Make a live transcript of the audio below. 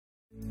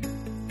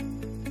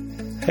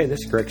Hey,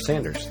 this is Greg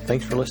Sanders.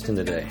 Thanks for listening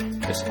today.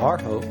 It's our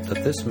hope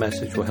that this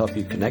message will help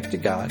you connect to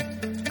God,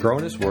 grow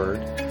in His Word,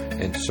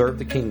 and serve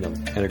the kingdom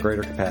in a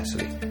greater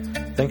capacity.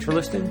 Thanks for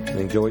listening and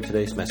enjoy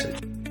today's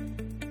message.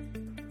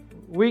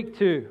 Week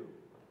 2.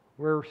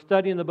 We're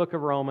studying the book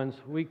of Romans,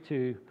 week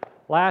 2.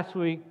 Last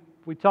week,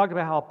 we talked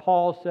about how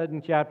Paul said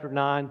in chapter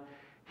 9,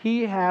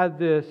 he had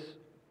this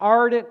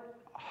ardent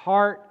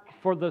heart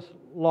for this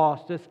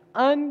lost, this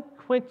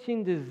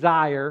unquenching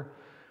desire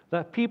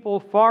that people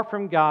far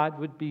from God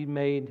would be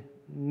made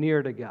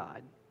near to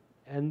God.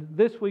 And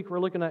this week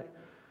we're looking at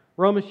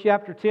Romans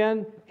chapter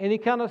 10, and he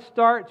kind of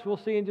starts, we'll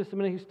see in just a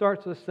minute, he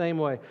starts the same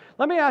way.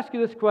 Let me ask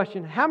you this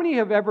question. How many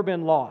have ever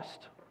been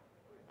lost?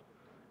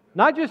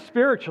 Not just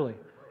spiritually.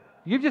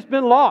 You've just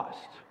been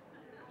lost.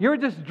 You were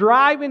just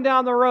driving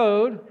down the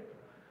road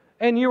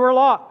and you were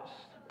lost.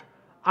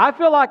 I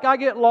feel like I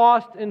get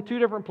lost in 2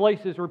 different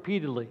places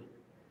repeatedly.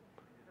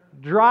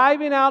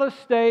 Driving out of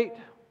state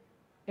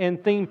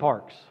and theme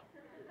parks.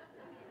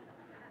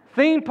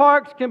 Theme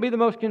parks can be the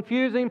most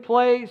confusing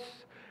place.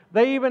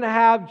 They even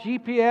have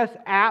GPS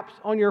apps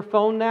on your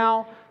phone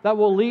now that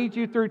will lead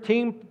you through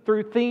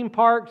theme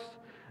parks,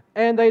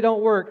 and they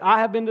don't work.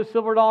 I have been to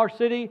Silver Dollar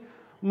City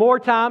more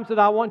times than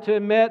I want to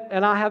admit,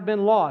 and I have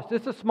been lost.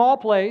 It's a small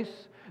place.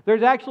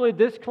 There's actually a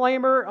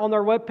disclaimer on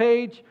their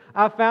webpage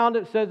I found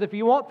that says, if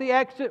you want the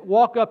exit,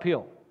 walk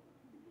uphill.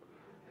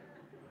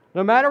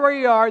 No matter where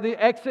you are, the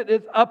exit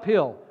is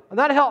uphill. And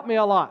that helped me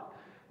a lot.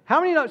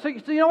 How many know? So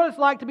you know what it's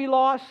like to be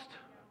lost?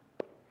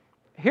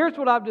 Here's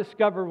what I've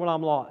discovered when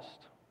I'm lost.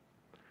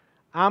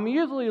 I'm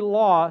usually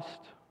lost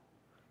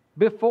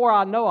before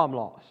I know I'm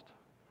lost.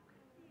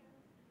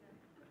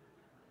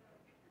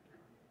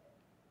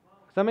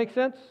 Does that make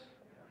sense?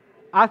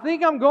 I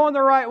think I'm going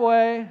the right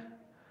way,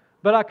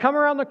 but I come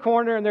around the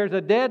corner and there's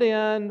a dead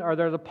end, or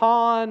there's a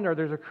pond, or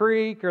there's a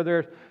creek, or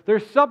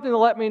there's something to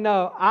let me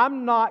know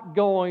I'm not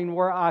going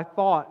where I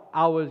thought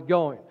I was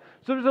going.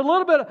 So there's a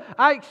little bit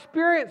I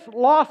experience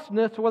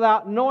lostness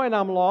without knowing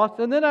I'm lost,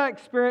 and then I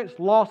experience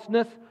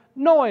lostness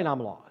knowing I'm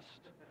lost.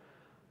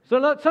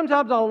 So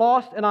sometimes I'm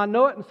lost and I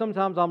know it, and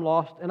sometimes I'm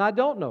lost and I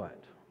don't know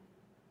it.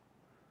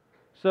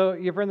 So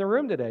if you're in the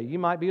room today, you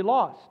might be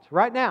lost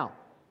right now,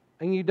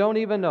 and you don't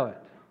even know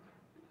it.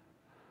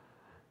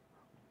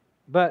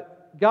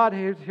 But God,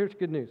 here's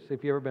good news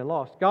if you've ever been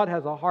lost. God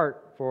has a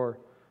heart for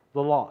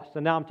the lost.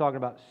 And now I'm talking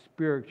about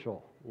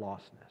spiritual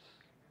lostness.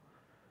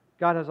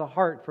 God has a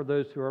heart for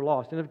those who are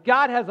lost. And if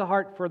God has a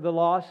heart for the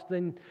lost,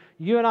 then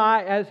you and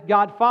I, as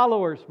God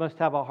followers, must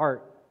have a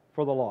heart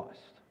for the lost.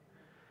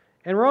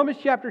 In Romans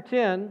chapter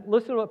 10,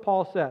 listen to what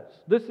Paul says.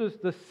 This is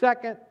the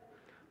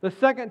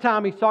second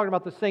time he's talking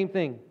about the same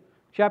thing.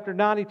 Chapter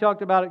 9, he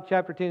talked about it.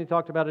 Chapter 10, he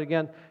talked about it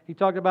again. He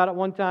talked about it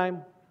one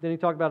time, then he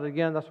talked about it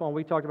again. That's why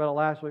we talked about it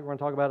last week. We're going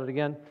to talk about it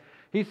again.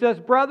 He says,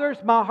 brothers,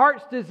 my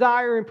heart's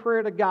desire and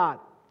prayer to God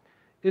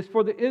is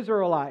for the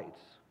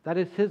Israelites, that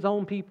is His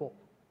own people,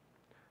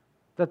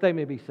 that they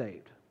may be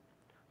saved.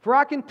 For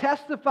I can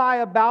testify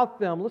about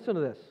them, listen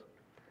to this,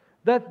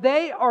 that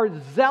they are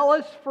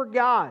zealous for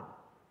God,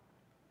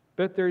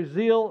 but their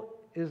zeal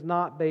is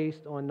not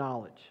based on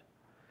knowledge.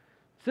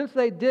 Since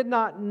they did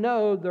not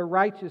know the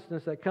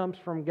righteousness that comes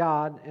from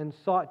God and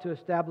sought to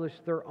establish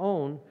their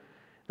own,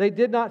 they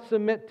did not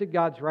submit to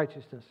God's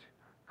righteousness.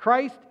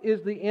 Christ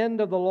is the end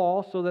of the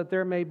law so that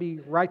there may be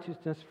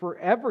righteousness for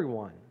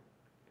everyone.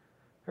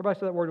 Everybody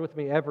say that word with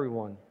me,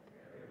 everyone.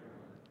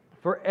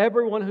 For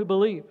everyone who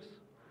believes.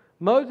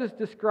 Moses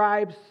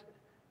describes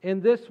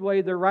in this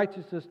way the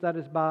righteousness that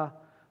is by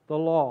the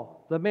law.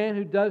 The man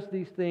who does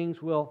these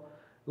things will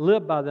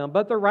live by them.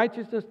 But the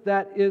righteousness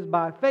that is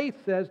by faith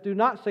says, do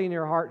not say in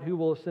your heart who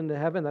will ascend to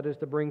heaven, that is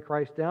to bring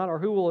Christ down, or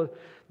who will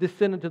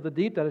descend into the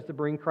deep, that is to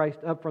bring Christ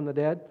up from the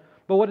dead.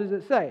 But what does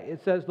it say?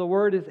 It says the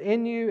word is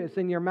in you, it's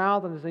in your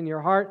mouth, and it's in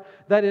your heart.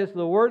 That is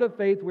the word of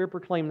faith we're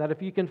proclaiming. That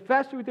if you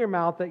confess with your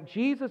mouth that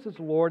Jesus is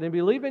Lord and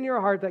believe in your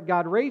heart that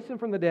God raised Him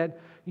from the dead,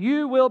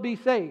 you will be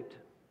saved.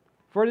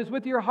 For it is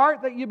with your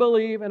heart that you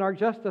believe and are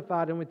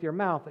justified, and with your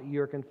mouth that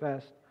you are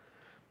confessed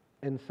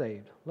and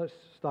saved. Let's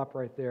stop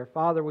right there.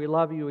 Father, we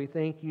love you. We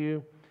thank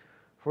you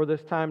for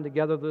this time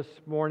together this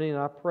morning. And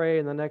I pray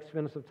in the next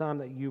minutes of time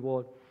that you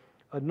will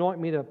anoint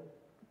me to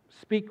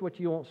speak what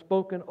you want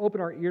spoken.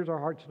 Open our ears, our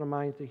hearts, and our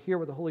minds to hear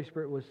what the Holy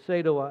Spirit would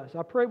say to us.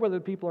 I pray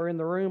whether people are in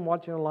the room,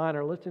 watching online,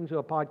 or listening to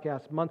a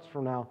podcast months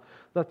from now,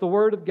 that the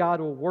Word of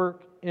God will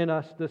work in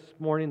us this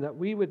morning, that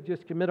we would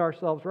just commit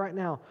ourselves right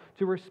now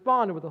to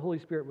respond to what the Holy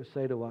Spirit would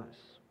say to us,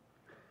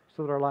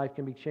 so that our life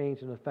can be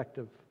changed and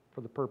effective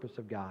for the purpose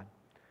of God.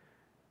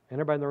 And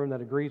everybody in the room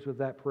that agrees with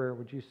that prayer,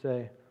 would you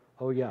say,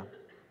 oh yeah?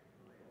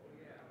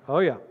 Oh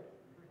yeah.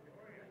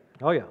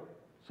 Oh yeah.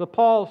 So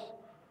Paul's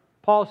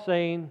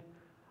saying,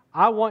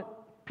 I want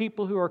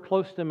people who are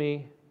close to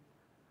me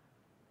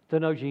to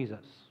know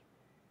Jesus.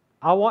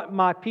 I want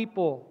my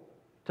people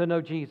to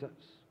know Jesus.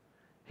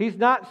 He's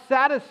not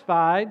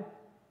satisfied.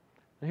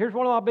 And here's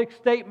one of my big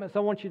statements I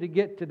want you to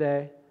get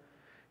today.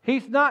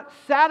 He's not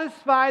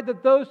satisfied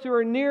that those who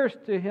are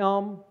nearest to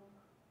Him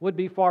would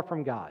be far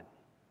from God.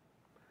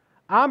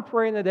 I'm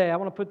praying today, I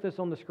want to put this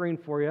on the screen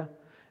for you.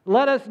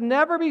 Let us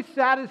never be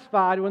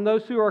satisfied when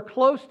those who are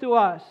close to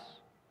us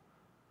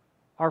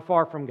are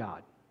far from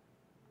God.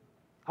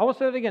 I will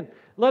say it again.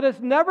 Let us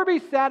never be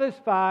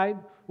satisfied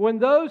when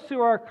those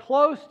who are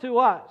close to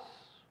us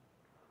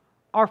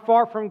are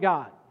far from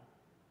God.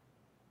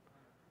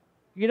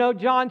 You know,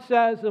 John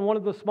says in one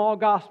of the small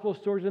gospel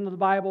stories in the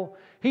Bible,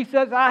 he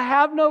says, I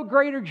have no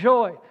greater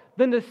joy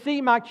than to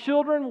see my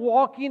children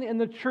walking in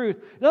the truth.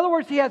 In other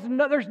words,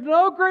 there's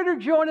no greater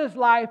joy in his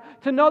life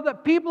to know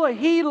that people that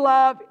he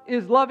loves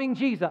is loving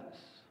Jesus.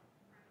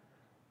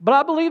 But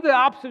I believe the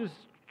opposite is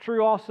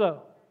true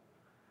also.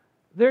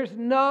 There's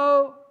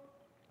no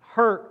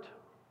hurt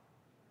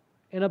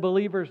in a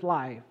believer's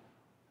life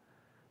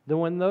than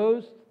when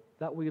those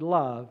that we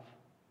love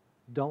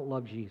don't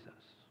love Jesus.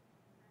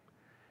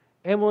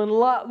 And when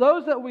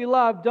those that we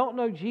love don't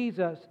know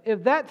Jesus,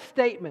 if that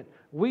statement,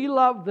 we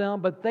love them,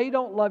 but they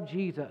don't love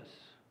Jesus,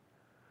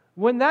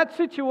 when that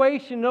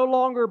situation no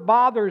longer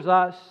bothers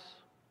us,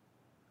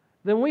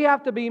 then we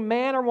have to be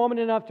man or woman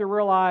enough to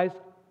realize,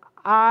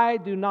 I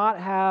do not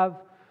have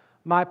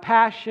my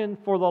passion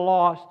for the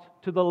lost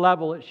to the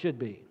level it should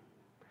be.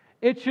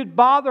 It should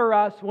bother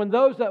us when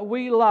those that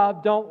we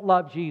love don't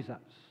love Jesus.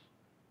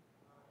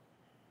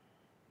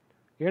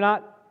 You're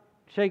not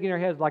shaking your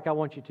heads like I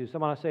want you to.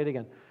 Someone say it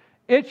again.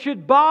 It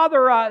should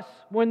bother us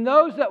when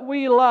those that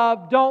we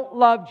love don't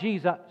love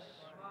Jesus.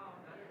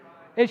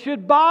 It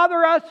should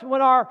bother us when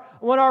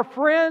our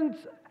friends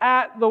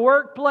at the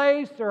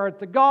workplace or at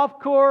the golf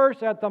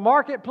course, at the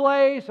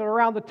marketplace, or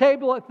around the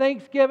table at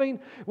Thanksgiving,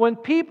 when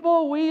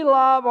people we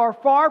love are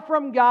far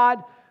from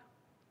God,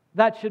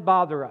 that should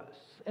bother us.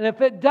 And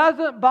if it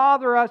doesn't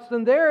bother us,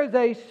 then there is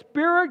a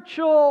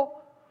spiritual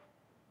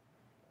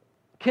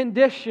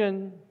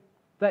condition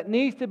that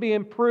needs to be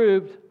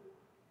improved,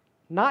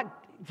 not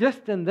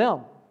just in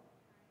them,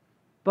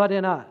 but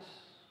in us.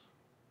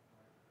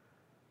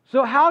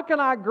 So how can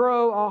I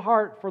grow a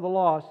heart for the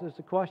lost? Is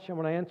the question I'm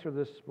going to answer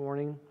this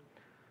morning.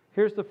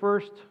 Here's the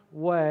first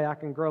way I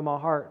can grow my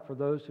heart for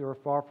those who are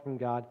far from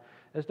God.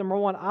 Is number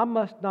one, I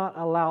must not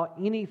allow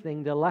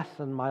anything to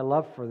lessen my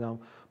love for them.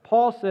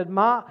 Paul said,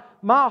 my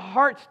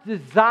heart's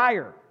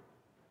desire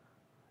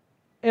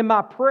and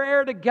my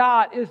prayer to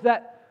God is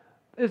that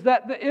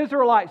the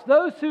Israelites,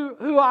 those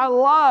who I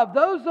love,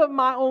 those of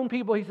my own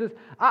people, he says,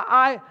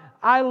 I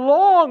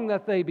long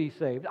that they be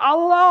saved. I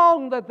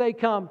long that they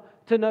come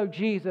to know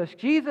Jesus.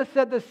 Jesus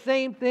said the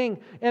same thing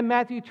in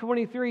Matthew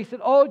 23. He said,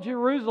 Oh,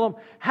 Jerusalem,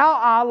 how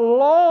I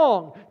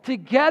long to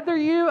gather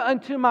you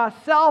unto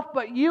myself,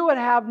 but you would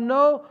have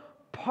no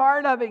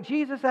part of it.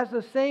 Jesus has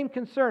the same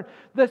concern.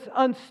 This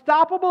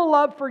unstoppable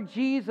love for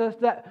Jesus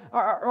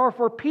or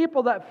for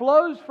people that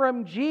flows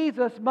from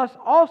Jesus must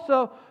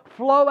also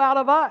flow out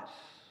of us.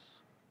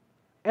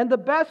 And the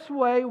best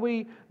way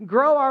we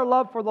grow our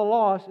love for the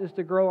lost is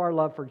to grow our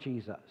love for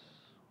Jesus.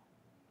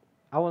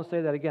 I want to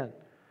say that again.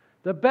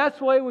 The best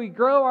way we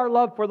grow our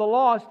love for the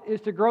lost is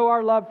to grow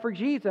our love for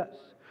Jesus.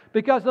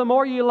 Because the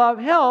more you love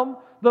Him,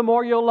 the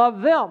more you'll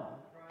love them.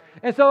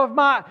 And so if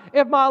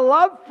my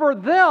love for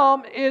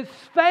them is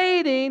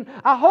fading,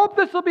 I hope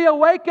this will be a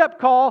wake-up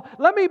call.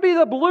 Let me be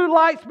the blue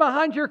lights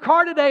behind your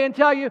car today and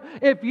tell you,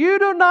 if you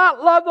do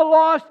not love the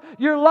lost,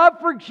 your love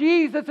for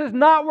Jesus is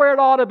not where it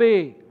ought to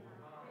be.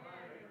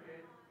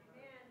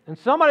 And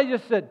somebody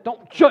just said,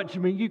 don't judge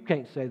me, you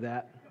can't say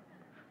that.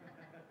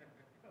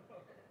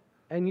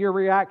 And your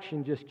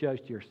reaction just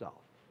judged yourself.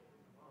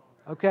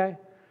 Okay?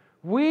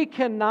 We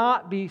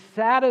cannot be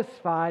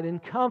satisfied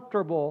and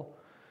comfortable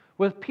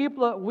with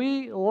people that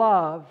we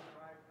love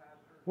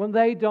when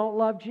they don't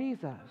love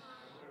Jesus.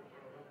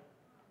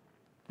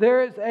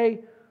 There is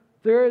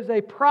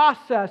a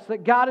process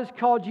that God has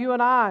called you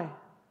and I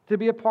to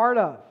be a part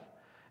of.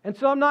 And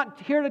so I'm not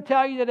here to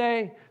tell you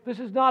today, this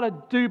is not a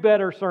do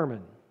better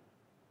sermon.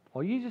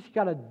 Well, you just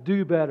got to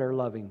do better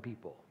loving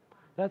people.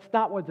 That's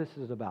not what this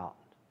is about.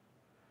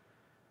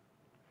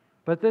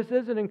 But this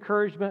is an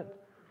encouragement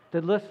to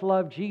let's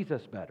love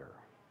Jesus better.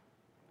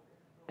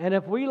 And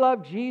if we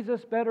love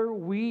Jesus better,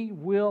 we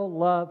will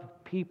love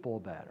people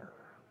better.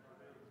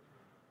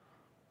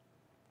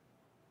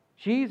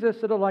 Jesus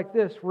said it like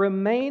this,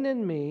 remain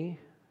in me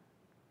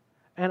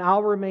and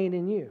I'll remain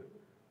in you.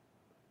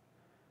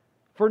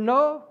 For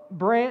no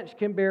branch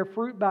can bear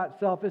fruit by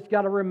itself. It's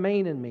got to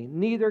remain in me.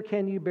 Neither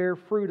can you bear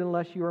fruit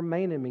unless you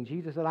remain in me.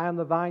 Jesus said, I am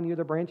the vine, you are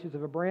the branches.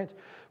 Of a branch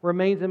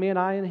remains in me and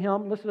I in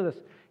him. Listen to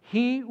this.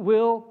 He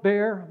will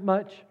bear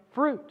much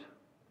fruit.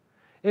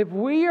 If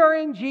we are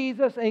in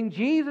Jesus and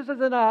Jesus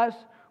is in us,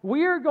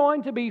 we are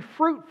going to be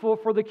fruitful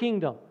for the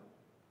kingdom.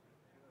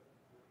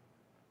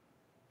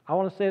 I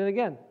want to say it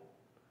again.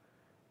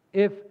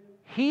 If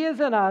He is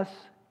in us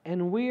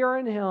and we are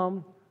in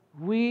Him,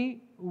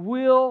 we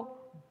will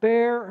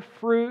bear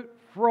fruit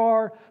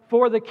for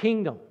the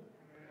kingdom.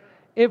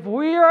 If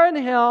we are in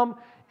Him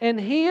and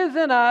He is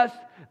in us,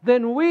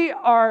 then we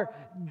are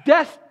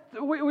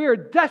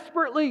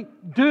desperately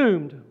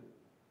doomed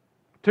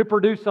to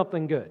produce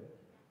something good.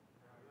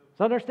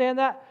 So understand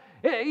that?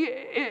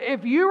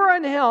 If you are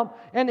in Him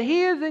and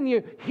He is in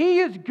you, He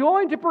is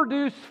going to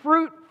produce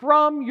fruit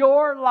from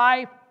your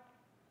life,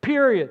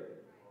 period.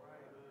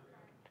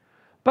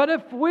 But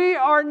if we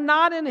are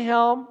not in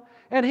Him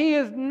and He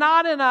is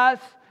not in us,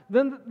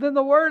 then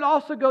the Word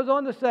also goes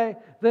on to say,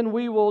 then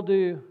we will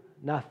do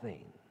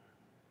nothing.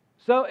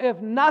 So if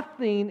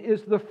nothing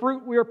is the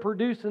fruit we are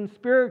producing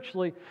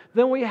spiritually,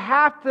 then we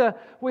have to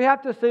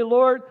say,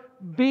 Lord,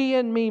 be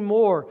in me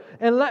more,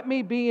 and let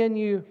me be in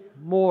you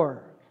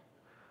more.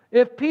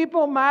 If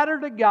people matter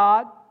to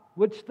God,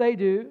 which they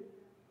do,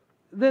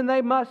 then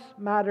they must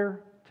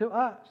matter to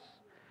us.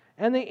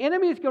 And the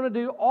enemy is going to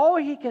do all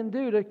he can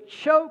do to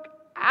choke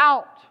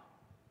out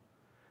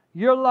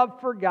your love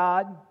for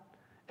God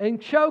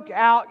and choke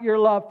out your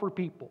love for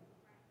people.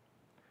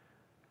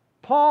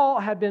 Paul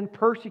had been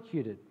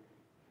persecuted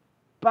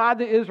by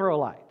the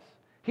Israelites.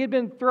 He had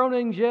been thrown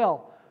in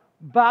jail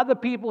by the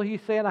people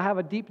he's saying, I have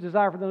a deep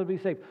desire for them to be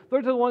saved.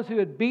 Those are the ones who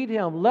had beat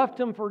him, left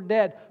him for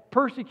dead,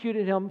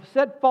 persecuted him,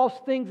 said false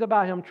things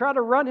about him, tried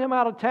to run him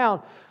out of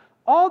town.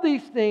 All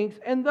these things,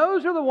 and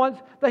those are the ones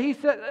that he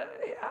said,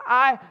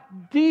 I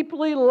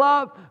deeply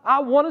love.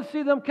 I want to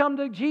see them come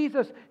to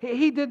Jesus.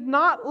 He did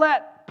not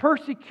let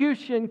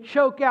persecution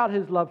choke out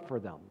his love for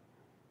them.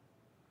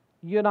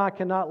 You and I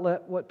cannot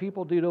let what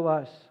people do to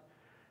us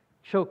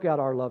choke out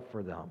our love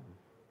for them.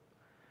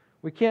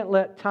 We can't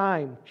let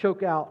time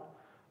choke out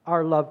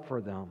our love for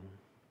them.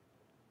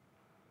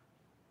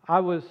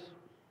 I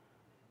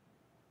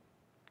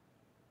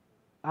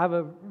have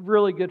a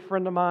really good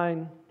friend of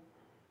mine,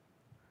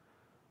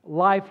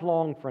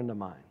 lifelong friend of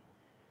mine,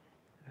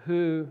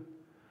 who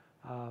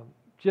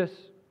just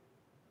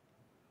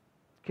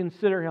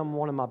consider him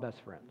one of my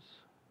best friends.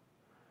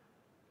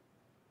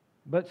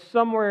 But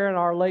somewhere in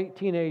our late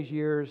teenage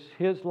years,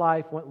 his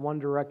life went one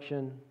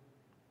direction,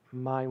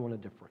 mine went a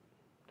different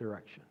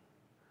direction.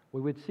 We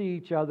would see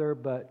each other,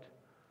 but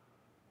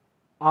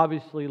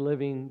obviously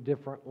living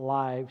different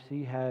lives.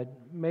 He had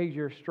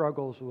major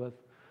struggles with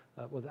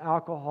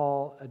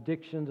alcohol,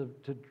 addictions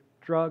to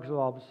drugs of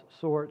all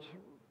sorts,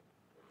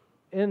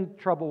 in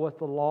trouble with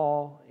the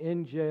law,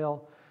 in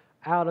jail,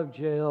 out of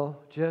jail,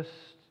 just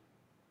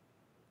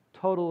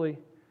totally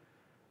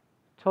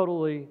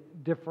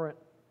different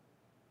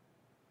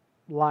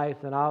life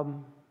than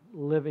I'm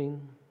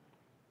living.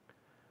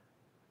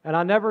 And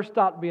I never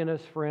stopped being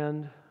his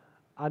friend.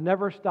 I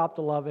never stopped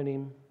loving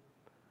him.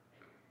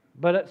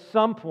 But at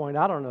some point,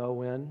 I don't know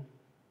when,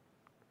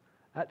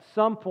 at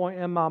some point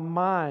in my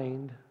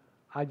mind,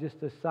 I just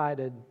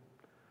decided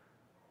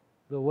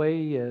the way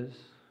he is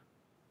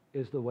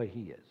the way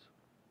he is.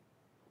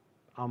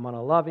 I'm going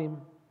to love him.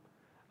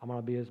 I'm going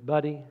to be his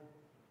buddy.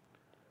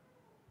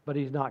 But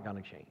he's not going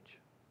to change.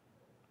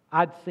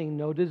 I'd seen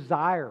no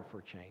desire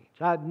for change.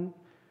 I had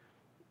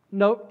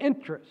no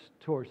interest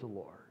towards the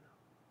Lord.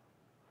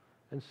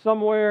 And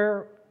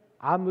somewhere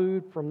I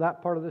moved from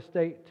that part of the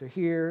state to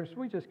here, so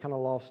we just kind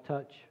of lost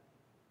touch.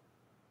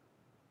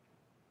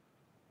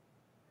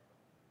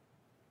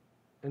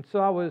 And so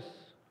I was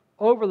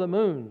over the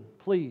moon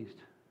pleased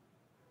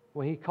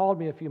when he called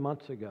me a few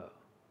months ago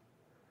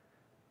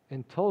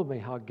and told me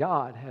how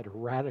God had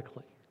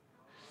radically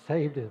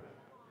saved him,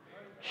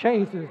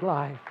 changed his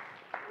life.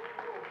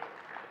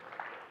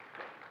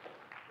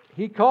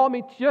 He called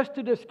me just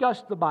to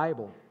discuss the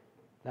Bible.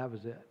 That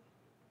was it.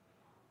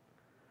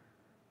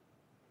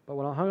 But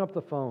when I hung up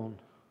the phone,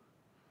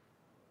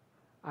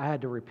 I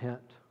had to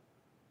repent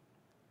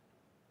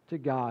to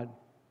God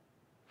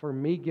for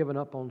me giving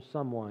up on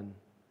someone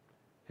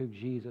who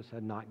Jesus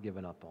had not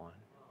given up on.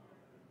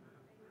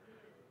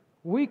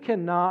 We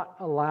cannot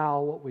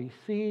allow what we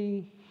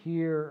see,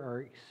 hear,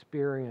 or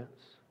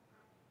experience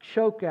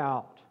choke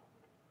out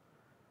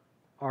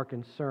our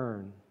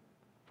concern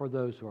for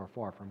those who are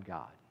far from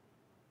God.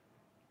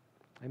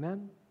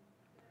 Amen?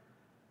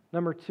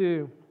 Number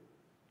 2,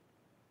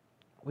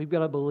 we've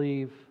got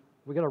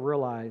to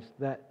realize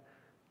that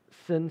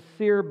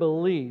sincere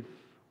belief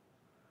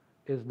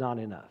is not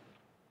enough.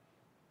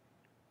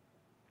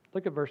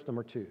 Look at verse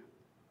number 2.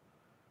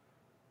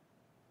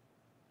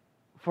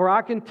 For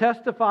I can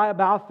testify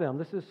about them.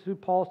 This is who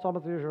Paul's talking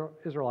about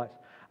the Israelites.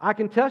 I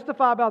can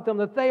testify about them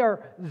that they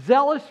are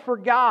zealous for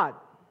God,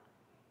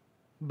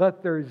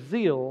 but their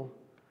zeal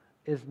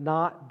is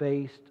not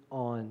based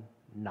on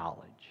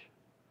knowledge.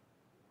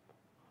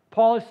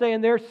 Paul is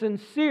saying they're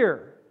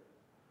sincere,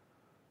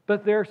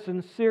 but they're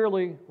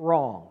sincerely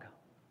wrong.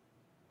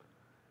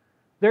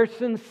 Their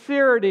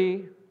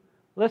sincerity,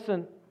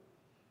 listen,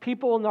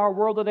 people in our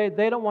world today,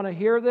 they don't want to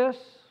hear this,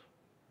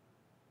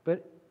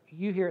 but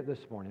you hear it this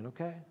morning,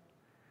 okay?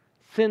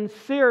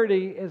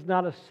 Sincerity is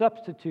not a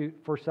substitute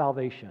for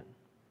salvation.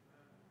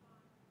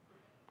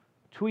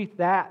 Tweet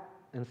that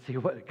and see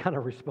what kind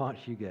of response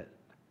you get.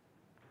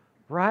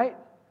 Right?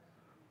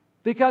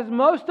 Because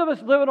most of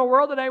us live in a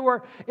world today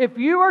where if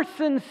you are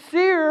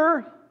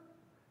sincere,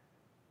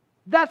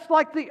 that's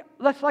like the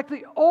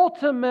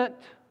ultimate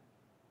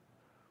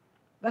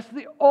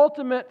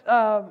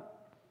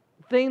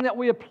thing that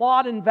we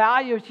applaud and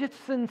value. It's just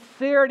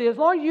sincerity. As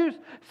long as you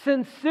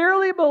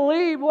sincerely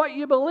believe what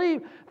you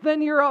believe,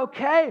 then you're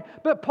okay.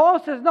 But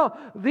Paul says, no,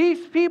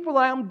 these people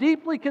that I'm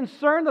deeply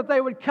concerned that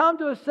they would come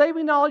to a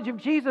saving knowledge of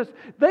Jesus,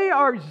 they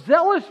are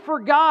zealous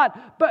for God,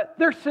 but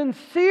they're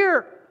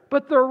sincere,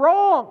 but they're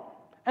wrong.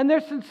 And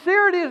their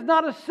sincerity is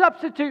not a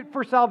substitute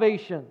for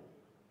salvation.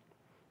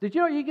 Did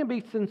you know you can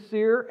be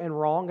sincere and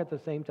wrong at the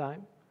same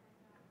time?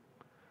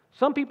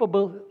 Some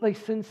people, they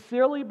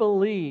sincerely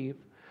believe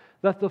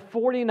that the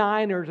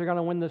 49ers are going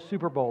to win the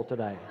Super Bowl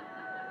today.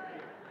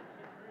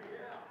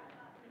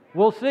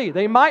 We'll see.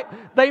 They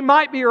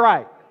might be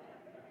right.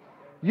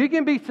 You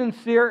can be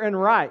sincere and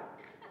right.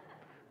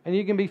 And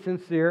you can be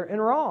sincere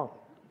and wrong.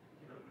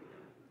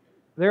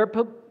 There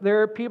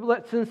are people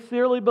that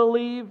sincerely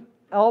believe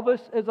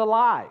Elvis is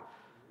alive.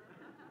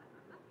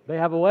 They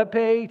have a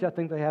webpage. I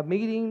think they have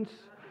meetings.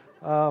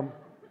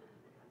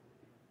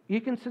 You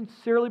can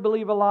sincerely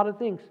believe a lot of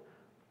things,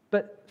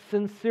 but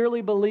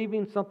sincerely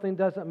believing something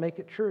doesn't make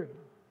it true.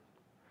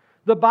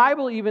 The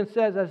Bible even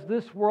says, as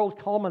this world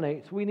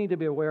culminates, we need to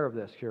be aware of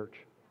this, church,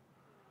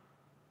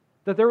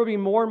 that there will be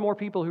more and more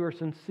people who are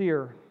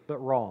sincere but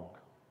wrong.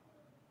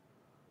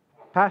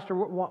 Pastor,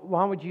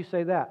 why would you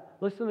say that?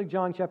 Listen to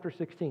John chapter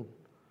 16.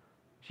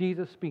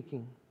 Jesus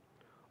speaking.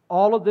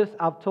 All of this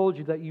I've told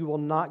you that you will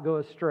not go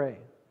astray.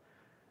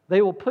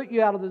 They will put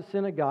you out of the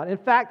synagogue. In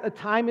fact, a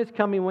time is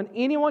coming when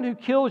anyone who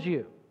kills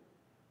you,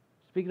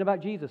 speaking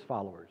about Jesus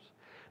followers,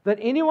 that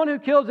anyone who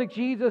kills a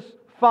Jesus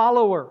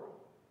follower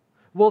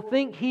will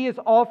think he is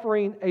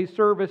offering a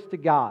service to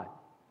God.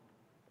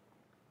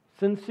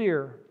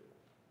 Sincere,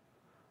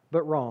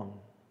 but wrong.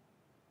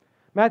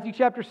 Matthew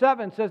chapter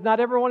 7 says, not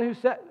everyone who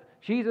said,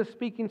 Jesus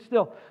speaking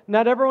still,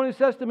 not everyone who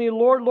says to me,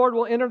 Lord, Lord,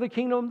 will enter the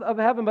kingdom of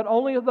heaven, but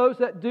only those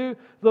that do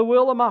the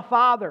will of my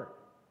Father.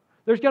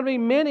 There's going to be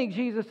many,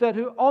 Jesus said,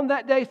 who on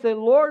that day say,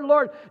 Lord,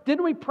 Lord,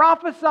 didn't we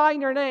prophesy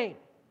in your name?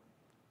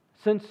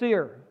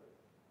 Sincere,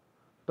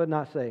 but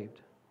not saved.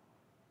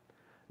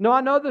 No,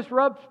 I know this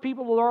rubs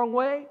people the wrong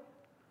way.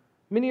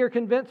 Many are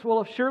convinced,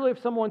 well, surely if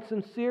someone's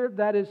sincere,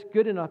 that is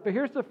good enough. But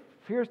here's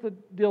the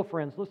deal,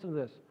 friends. Listen to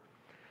this.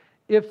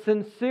 If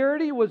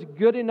sincerity was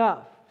good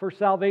enough for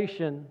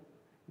salvation,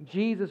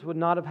 Jesus would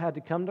not have had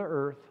to come to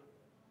earth,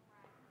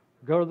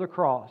 go to the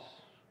cross,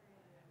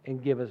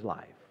 and give His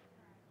life.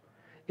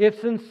 If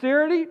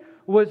sincerity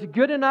was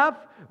good enough,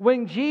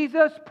 when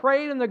Jesus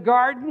prayed in the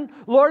garden,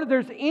 Lord, if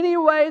there's any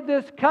way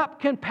this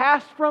cup can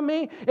pass from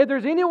me, if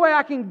there's any way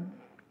I can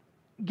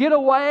get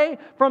away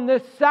from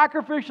this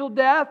sacrificial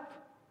death,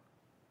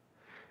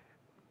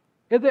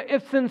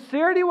 if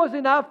sincerity was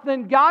enough,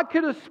 then God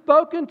could have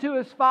spoken to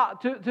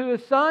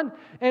His Son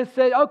and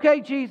said,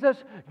 okay, Jesus,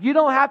 you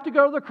don't have to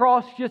go to the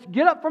cross. Just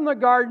get up from the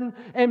garden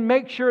and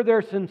make sure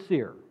they're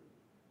sincere.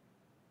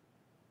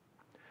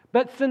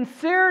 But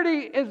sincerity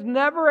is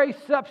never a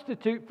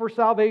substitute for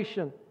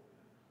salvation.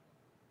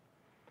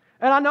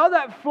 And I know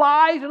that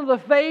flies into the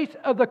face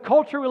of the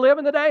culture we live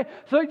in today,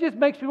 so it just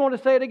makes me want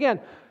to say it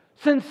again.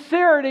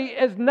 Sincerity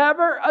is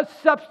never a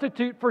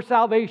substitute for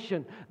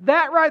salvation.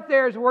 That right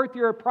there is worth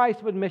your price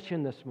of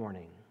admission this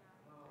morning.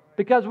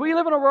 Because we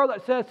live in a world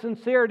that says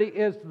sincerity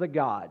is the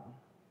God.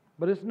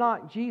 But it's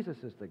not. Jesus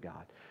is the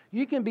God.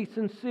 You can be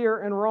sincere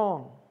and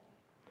wrong.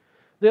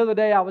 The other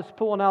day I was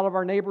pulling out of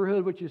our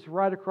neighborhood, which is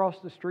right across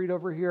the street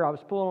over here. I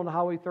was pulling on the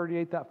Highway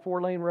 38, that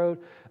 4-lane road.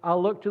 I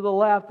looked to the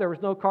left, there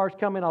was no cars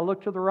coming. I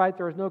looked to the right,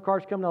 there was no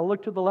cars coming. I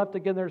looked to the left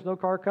again, there's no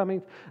car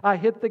coming. I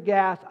hit the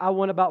gas. I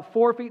went about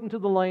 4 feet into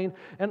the lane,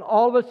 and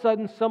all of a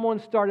sudden someone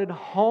started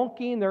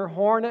honking their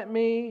horn at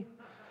me.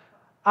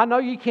 I know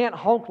you can't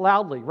honk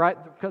loudly,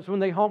 right? Because when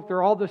they honk,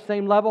 they're all the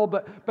same level,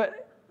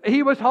 but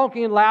he was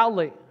honking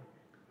loudly.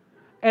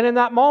 And in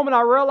that moment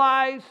I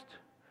realized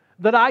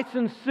that I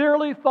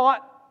sincerely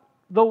thought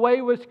the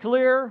way was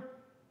clear,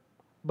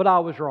 but I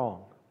was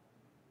wrong.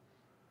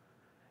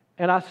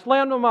 And I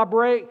slammed on my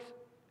brakes,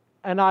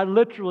 and I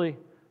literally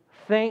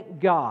thanked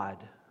God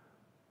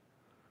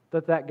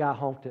that guy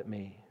honked at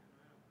me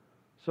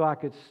so I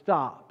could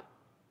stop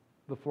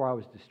before I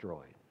was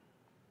destroyed.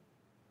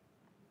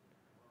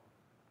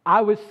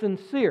 I was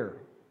sincere,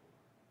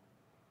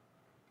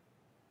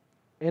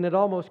 and it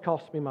almost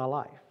cost me my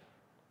life.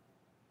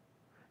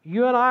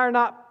 You and I are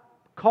not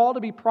called to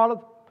be part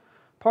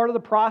of the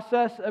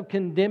process of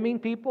condemning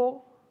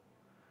people,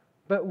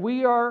 but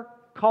we are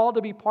called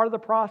to be part of the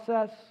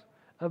process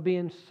of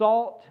being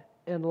salt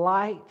and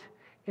light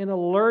and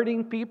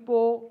alerting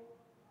people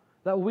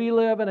that we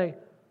live in a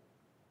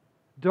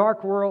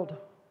dark world,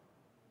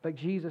 but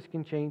Jesus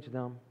can change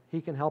them.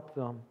 He can help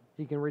them.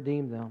 He can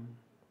redeem them.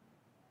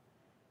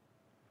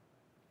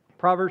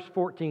 Proverbs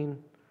 14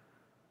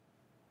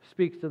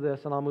 speaks to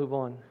this, and I'll move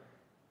on.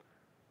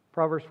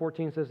 Proverbs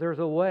 14 says, there's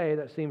a way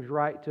that seems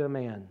right to a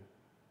man,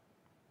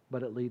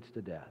 but it leads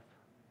to death.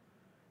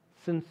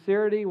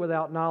 Sincerity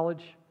without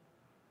knowledge,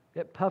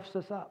 it puffs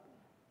us up.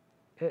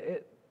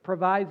 It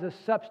provides a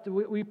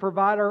substitute. We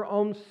provide our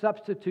own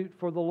substitute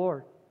for the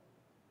Lord.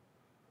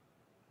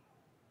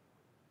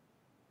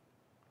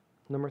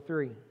 Number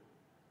 3.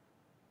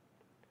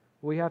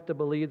 we have to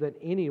believe that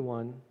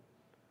anyone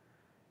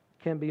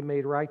can be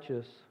made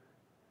righteous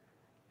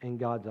in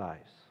God's eyes.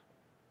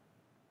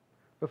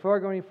 Before I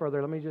go any further,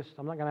 I'm not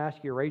going to ask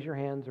you to raise your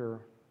hands or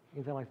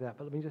anything like that,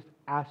 but let me just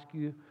ask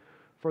you,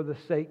 for the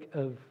sake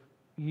of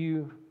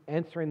you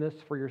answering this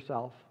for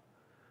yourself,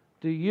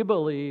 do you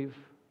believe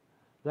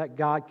that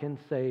God can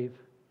save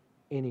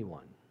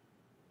anyone?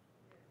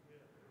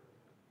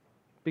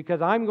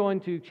 Because I'm going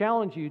to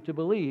challenge you to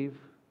believe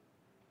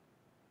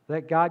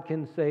that God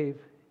can save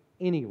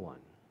anyone.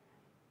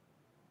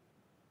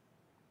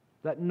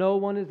 That no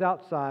one is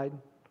outside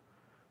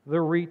the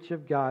reach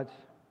of God's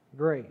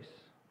grace.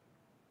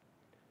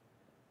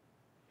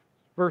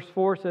 Verse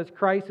 4 says,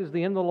 Christ is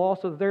the end of the law,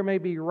 so that there may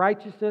be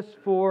righteousness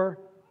for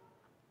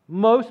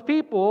most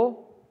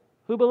people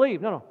who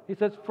believe. No. He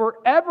says, for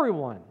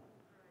everyone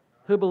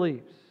who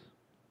believes.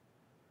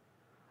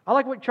 I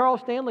like what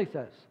Charles Stanley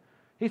says.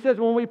 He says,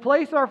 when we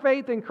place our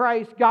faith in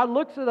Christ, God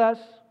looks at us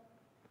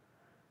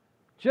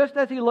just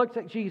as He looks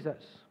at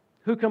Jesus,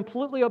 who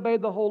completely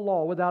obeyed the whole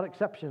law without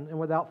exception and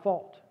without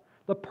fault.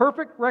 The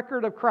perfect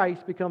record of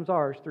Christ becomes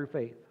ours through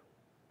faith.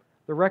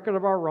 The record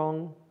of our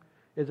wrong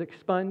is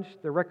expunged.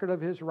 The record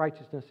of His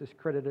righteousness is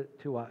credited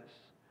to us.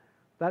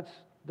 That's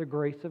the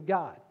grace of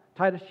God.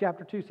 Titus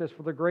chapter 2 says,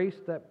 for the grace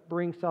that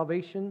brings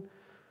salvation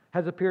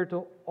has appeared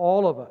to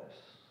all of us.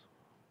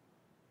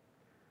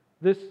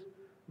 This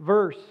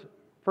verse,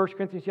 1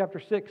 Corinthians chapter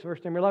 6, verse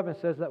number 11,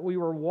 says that we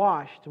were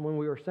washed when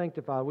we were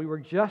sanctified. We were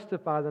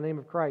justified in the name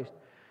of Christ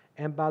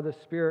and by the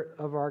Spirit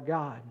of our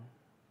God.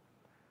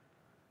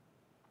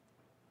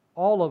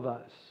 All of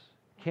us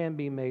can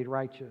be made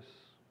righteous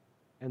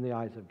in the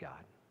eyes of God.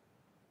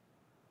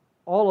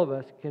 All of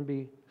us can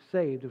be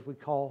saved if we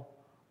call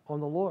on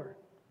the Lord.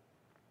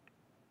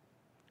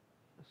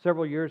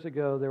 Several years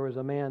ago, there was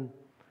a man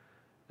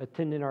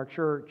attending our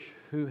church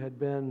who had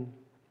been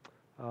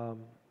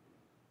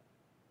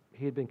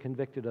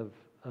convicted of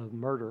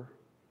murder,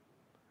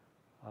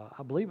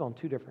 I believe on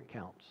 2 different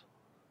counts.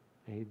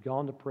 And he'd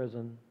gone to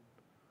prison,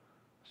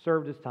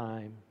 served his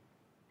time,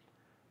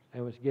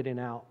 and was getting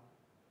out.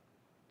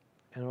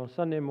 And on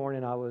Sunday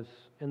morning, I was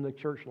in the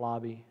church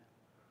lobby,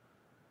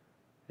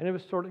 and it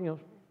was sort of,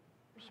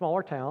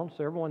 smaller town,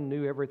 so everyone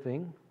knew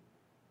everything.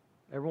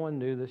 Everyone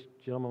knew this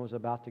gentleman was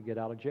about to get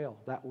out of jail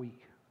that week.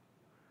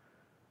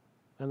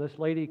 And this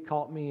lady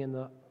caught me in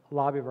the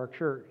lobby of our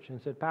church and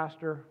said,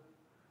 Pastor,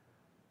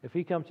 if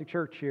he comes to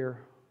church here,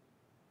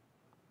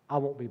 I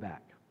won't be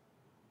back.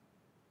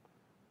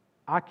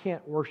 I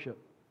can't worship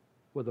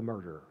with a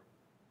murderer.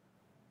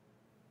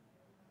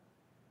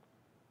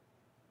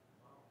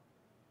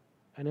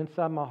 And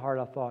inside my heart,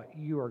 I thought,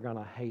 you are going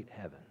to hate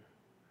heaven.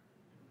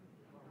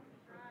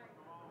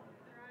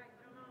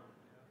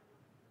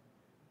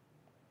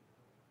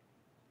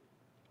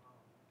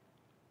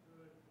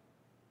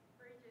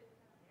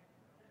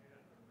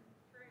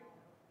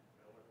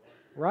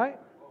 Right?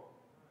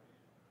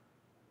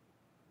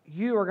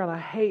 You are going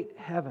to hate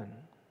heaven.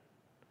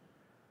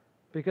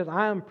 Because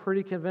I am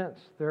pretty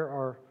convinced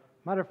matter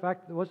of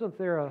fact, wasn't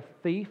there a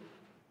thief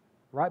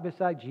right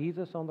beside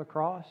Jesus on the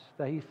cross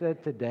that He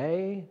said,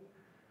 today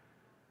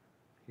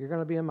you're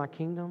going to be in my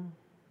kingdom?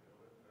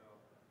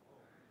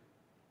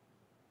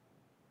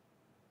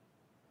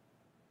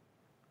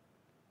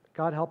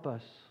 God help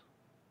us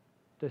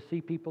to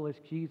see people as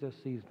Jesus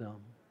sees them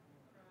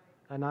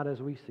and not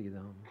as we see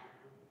them.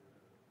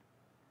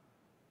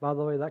 By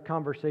the way, that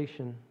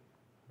conversation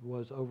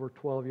was over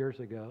 12 years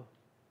ago.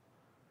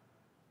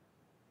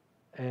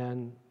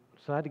 And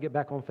so I had to get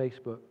back on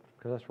Facebook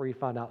because that's where you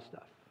find out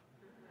stuff.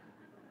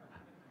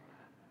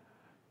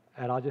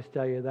 And I'll just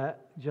tell you,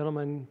 that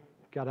gentleman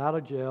got out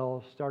of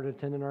jail, started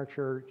attending our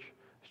church,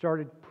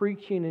 started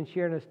preaching and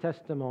sharing his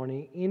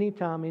testimony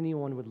anytime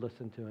anyone would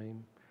listen to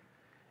him.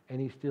 And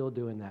he's still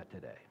doing that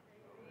today.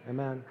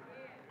 Amen.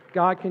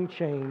 God can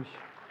change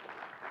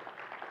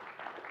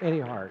any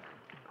heart.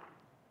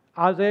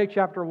 Isaiah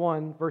chapter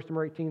 1, verse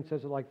number 18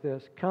 says it like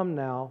this. Come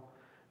now,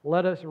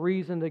 let us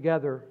reason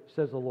together,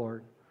 says the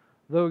Lord.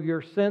 Though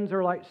your sins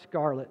are like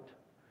scarlet,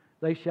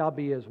 they shall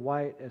be as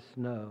white as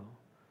snow.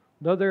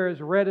 Though they're as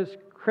red as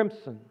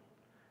crimson,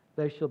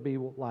 they shall be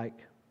like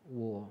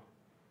wool.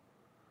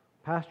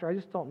 Pastor, I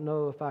just don't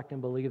know if I can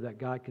believe that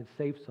God can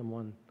save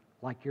someone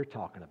like you're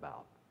talking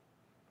about.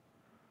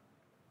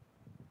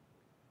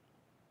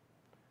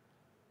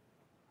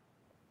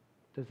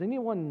 Does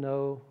anyone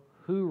know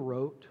who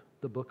wrote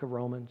the book of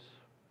Romans?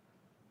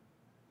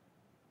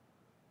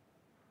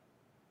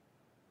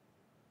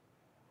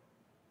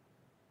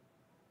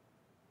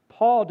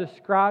 Paul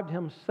described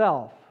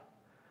himself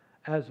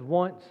as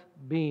once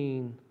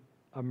being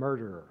a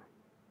murderer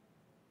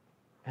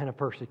and a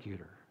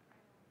persecutor.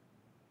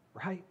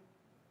 Right?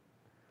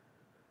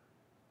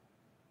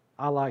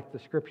 I like the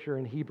scripture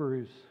in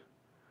Hebrews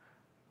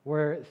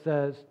where it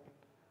says,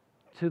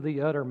 to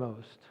the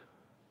uttermost,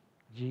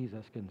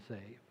 Jesus can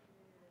save.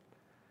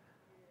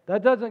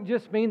 That doesn't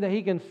just mean that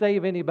He can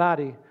save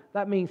anybody.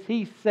 That means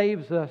He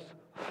saves us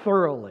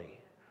thoroughly.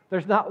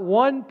 There's not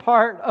one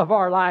part of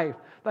our life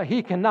But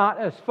He cannot,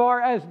 as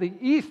far as the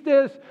east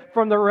is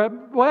from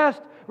the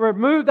west,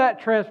 remove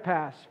that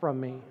trespass from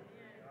me.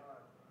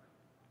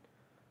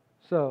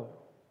 So,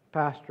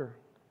 Pastor,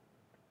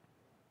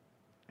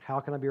 how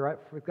can I be right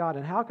with God?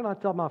 And how can I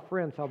tell my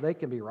friends how they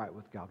can be right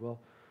with God? Well,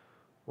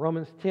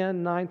 Romans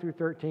 10, 9 through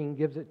 13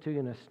 gives it to you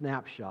in a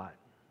snapshot.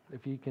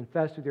 If you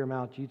confess with your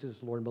mouth Jesus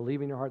is Lord and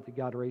believe in your heart that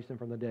God raised Him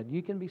from the dead,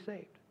 you can be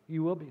saved.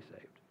 You will be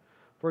saved.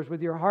 For as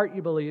with your heart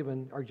you believe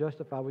and are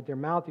justified, with your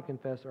mouth you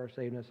confess and are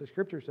saved. And as the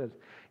Scripture says,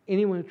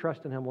 anyone who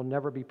trusts in Him will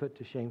never be put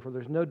to shame. For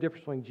there's no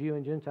difference between Jew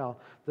and Gentile.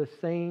 The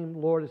same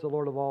Lord is the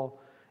Lord of all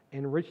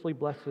and richly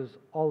blesses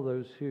all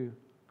those who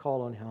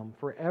call on Him.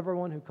 For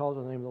everyone who calls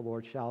on the name of the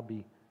Lord shall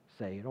be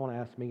saved. I want to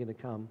ask Megan to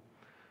come.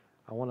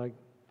 I want to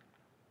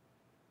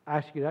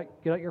ask you to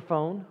get out your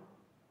phone.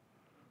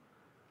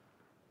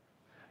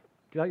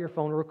 Get out your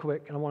phone real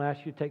quick, and I want to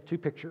ask you to take 2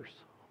 pictures.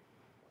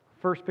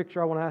 First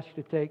picture I want to ask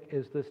you to take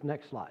is this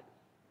next slide.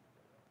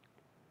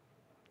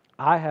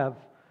 I have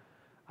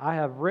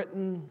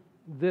written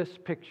this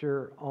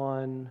picture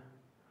on,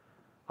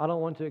 I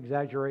don't want to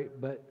exaggerate,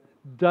 but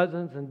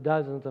dozens and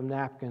dozens of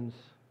napkins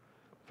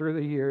through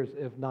the years,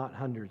 if not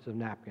hundreds of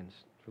napkins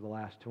for the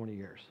last 20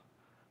 years.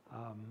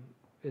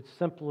 It's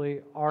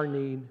simply our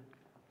need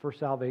for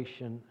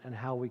salvation and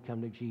how we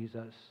come to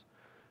Jesus.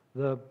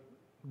 The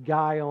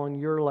guy on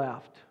your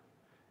left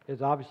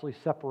is obviously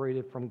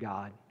separated from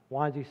God.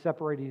 Why is he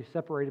separated? He's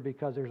separated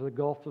because there's a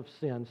gulf of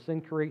sin.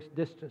 Sin creates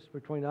distance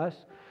between us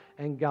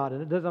and God.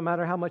 And it doesn't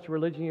matter how much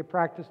religion you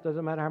practice,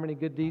 doesn't matter how many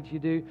good deeds you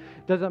do,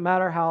 doesn't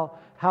matter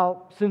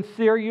how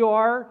sincere you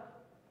are,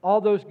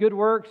 all those good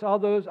works, all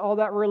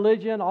that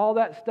religion, all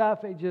that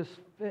stuff,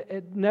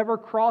 it never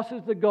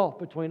crosses the gulf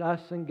between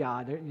us and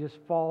God. It just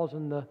falls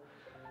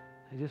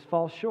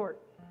short.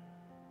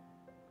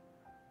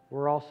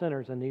 We're all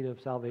sinners in need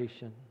of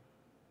salvation.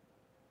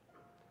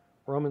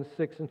 Romans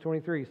 6 and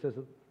 23 says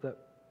that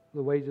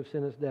the wage of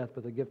sin is death,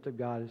 but the gift of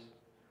God is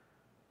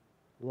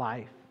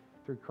life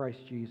through Christ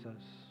Jesus.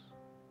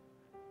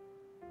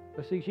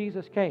 But see,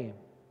 Jesus came,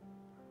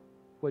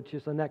 which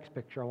is the next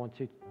picture I want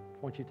you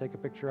to take a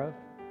picture of.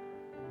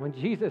 When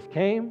Jesus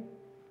came,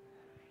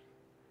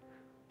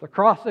 the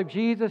cross of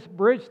Jesus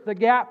bridged the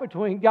gap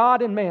between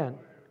God and man.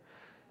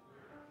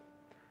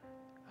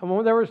 And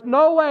when there was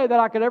no way that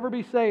I could ever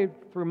be saved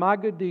through my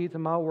good deeds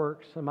and my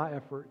works and my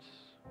efforts,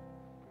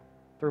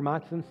 through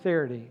my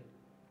sincerity,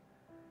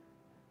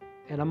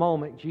 in a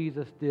moment,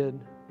 Jesus did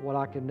what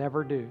I could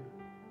never do.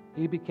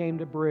 He became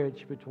the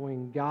bridge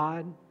between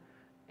God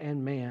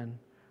and man,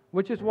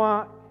 which is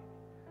why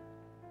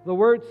the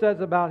Word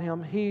says about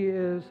Him, He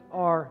is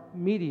our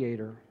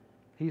mediator.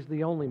 He's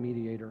the only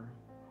mediator.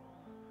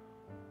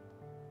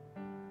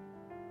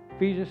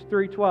 Ephesians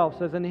 3:12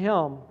 says, in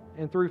Him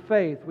and through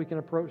faith we can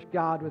approach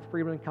God with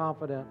freedom and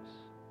confidence.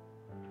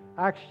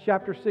 Acts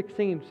chapter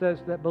 16 says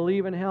that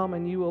believe in Him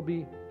and you will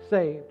be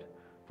saved.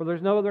 For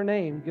there's no other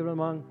name given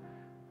among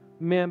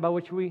men by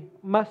which we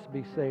must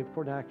be saved,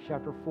 according to Acts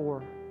chapter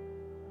 4.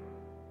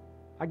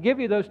 I give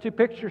you those 2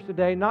 pictures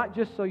today, not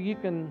just so you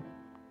can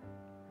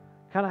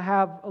kind of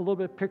have a little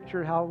bit of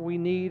picture how we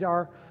need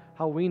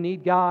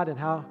God and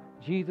how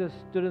Jesus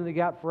stood in the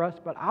gap for us,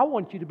 but I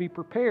want you to be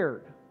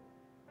prepared.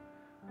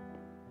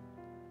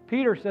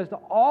 Peter says to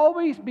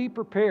always be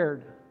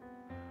prepared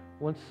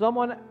when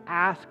someone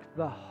asks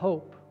the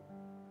hope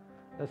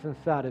that's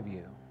inside of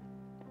you.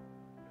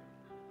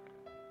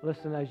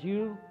 Listen, as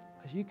you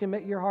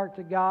commit your heart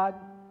to God,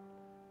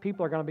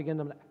 people are going to begin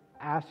to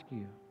ask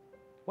you,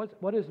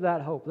 what is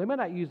that hope? They may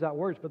not use that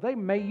words, but they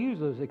may use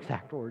those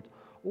exact words.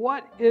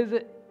 What is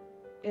it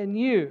in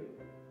you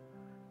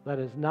that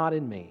is not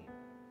in me?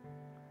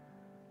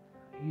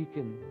 You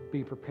can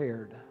be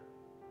prepared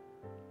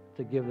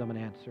to give them an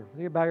answer.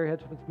 Will you bow your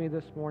heads with me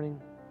this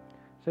morning?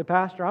 Say,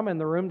 Pastor, I'm in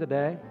the room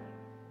today,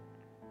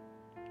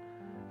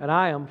 and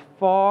I am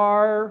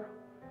far,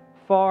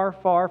 far,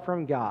 far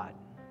from God.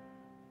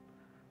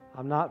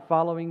 I'm not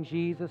following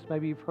Jesus.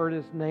 Maybe you've heard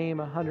His name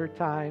 100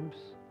 times.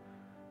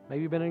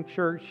 Maybe you've been in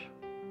church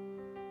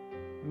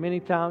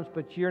many times,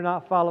 but you're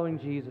not following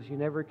Jesus. You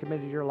never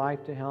committed your life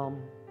to Him.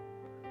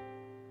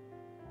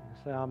 You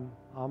say, I'm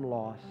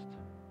lost.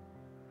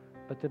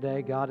 But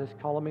today, God is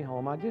calling me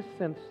home. I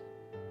sense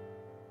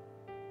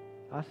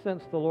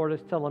the Lord is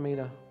telling me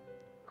to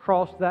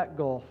cross that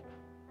gulf,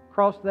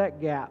 cross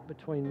that gap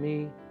between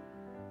me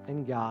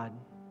and God.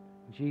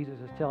 Jesus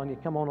is telling you,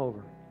 come on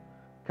over.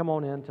 Come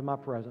on into my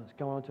presence.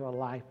 Come on into a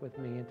life with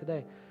me. And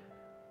today,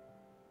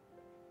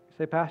 you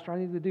say, Pastor, I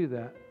need to do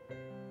that.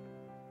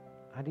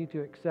 I need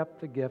to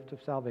accept the gift of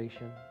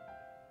salvation.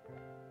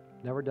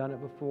 Never done it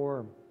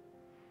before.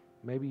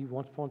 Maybe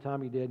once upon a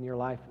time you did in your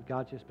life, but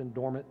God's just been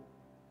dormant.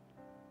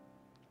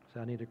 So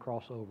I need to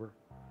cross over.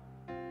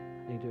 I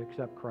need to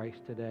accept Christ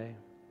today.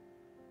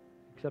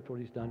 Accept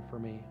what He's done for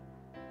me.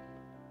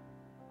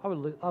 I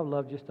would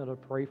love just to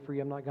pray for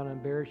you. I'm not going to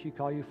embarrass you,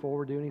 call you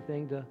forward, do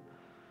anything to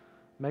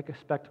make a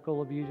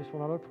spectacle of you. Just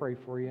want to pray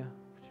for you.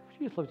 Would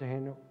you just lift your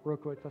hand real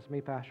quick? That's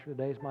me, Pastor.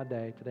 Today's my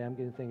day. Today I'm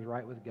getting things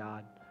right with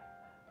God.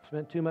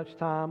 Spent too much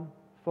time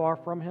far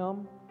from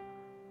Him.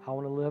 I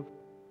want to live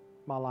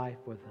my life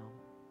with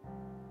Him.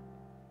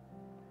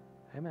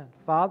 Amen.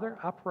 Father,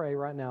 I pray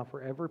right now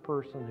for every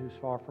person who's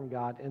far from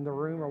God in the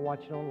room or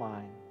watching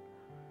online.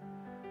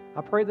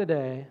 I pray the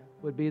day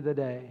would be the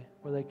day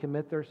where they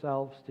commit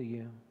themselves to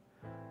You,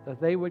 that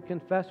they would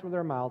confess with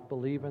their mouth,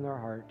 believe in their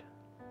heart,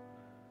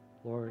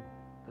 Lord,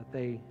 that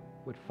they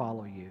would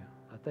follow You,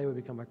 that they would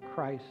become a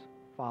Christ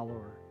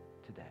follower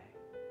today.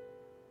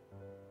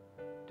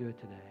 Do it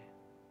today.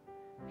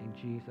 In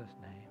Jesus'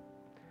 name.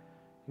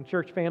 And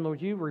church family,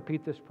 would you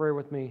repeat this prayer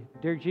with me?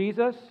 Dear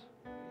Jesus,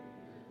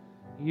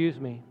 use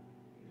me.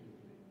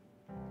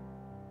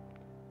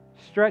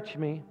 Stretch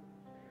me.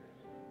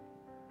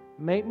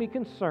 Make me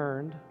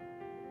concerned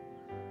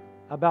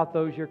about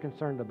those You're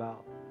concerned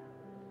about.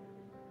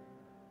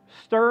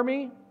 Stir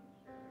me.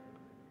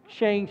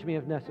 Change me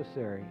if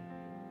necessary.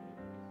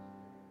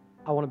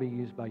 I want to be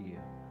used by You.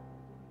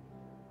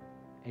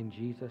 In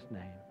Jesus'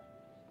 name.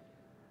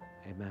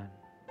 Amen.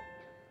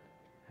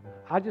 Amen.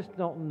 I just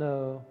don't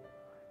know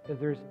if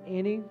there's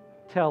any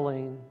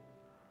telling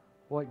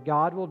what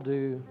God will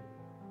do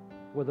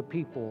with a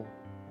people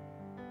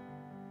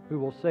who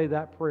will say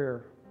that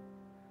prayer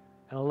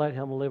and let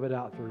Him live it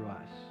out through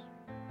us.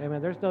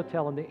 Amen. There's no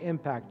telling the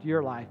impact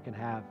your life can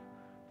have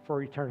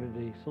for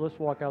eternity. So let's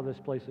walk out of this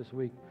place this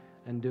week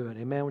and do it.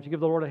 Amen. Would you give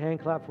the Lord a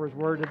hand clap for His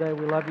word today?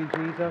 We love You,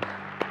 Jesus.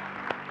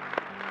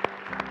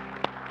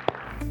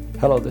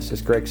 Hello, this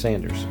is Greg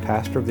Sanders,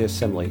 pastor of the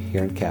Assembly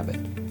here in Cabot.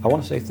 I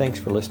want to say thanks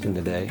for listening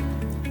today.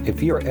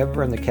 If you are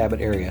ever in the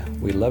Cabot area,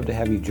 we'd love to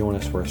have you join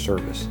us for a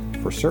service.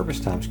 For service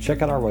times,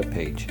 check out our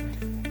webpage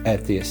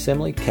at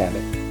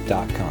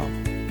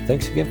theassemblycabot.com.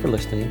 Thanks again for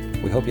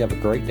listening. We hope you have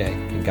a great day,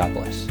 and God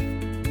bless.